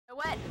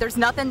What? There's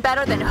nothing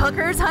better than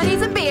hookers,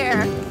 honeys, and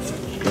beer.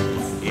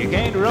 You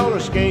can't roller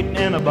skate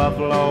in a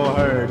buffalo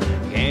herd.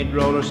 You can't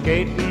roller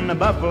skate in a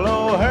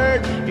buffalo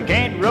herd. You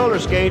can't roller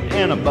skate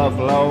in a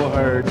buffalo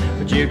herd.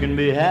 But you can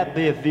be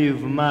happy if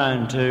you've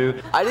mine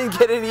too. I didn't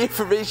get any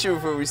information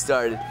before we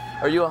started.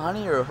 Are you a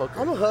honey or a hooker?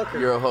 I'm a hooker.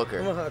 You're a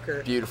hooker. I'm a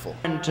hooker. Beautiful.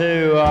 And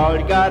two, all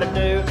you gotta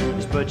do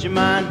is put your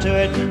mind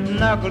to it.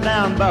 Knuckle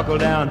down, buckle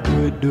down.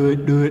 Do it, do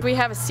it, do it. We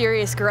have a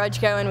serious grudge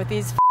going with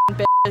these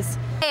bitches.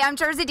 Hey, I'm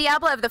Jersey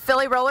Diablo of the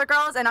Philly Roller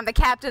Girls, and I'm the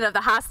captain of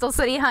the Hostel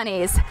City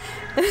Honeys.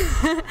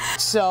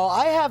 So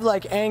I have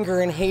like anger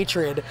and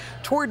hatred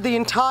toward the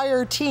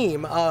entire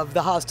team of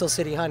the Hostel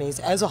City Honeys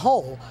as a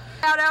whole.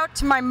 Shout out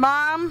to my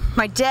mom,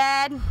 my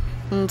dad,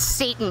 and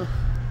Satan.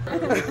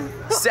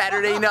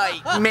 Saturday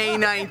night, May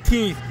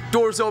 19th.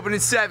 Doors open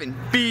at 7.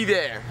 Be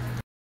there.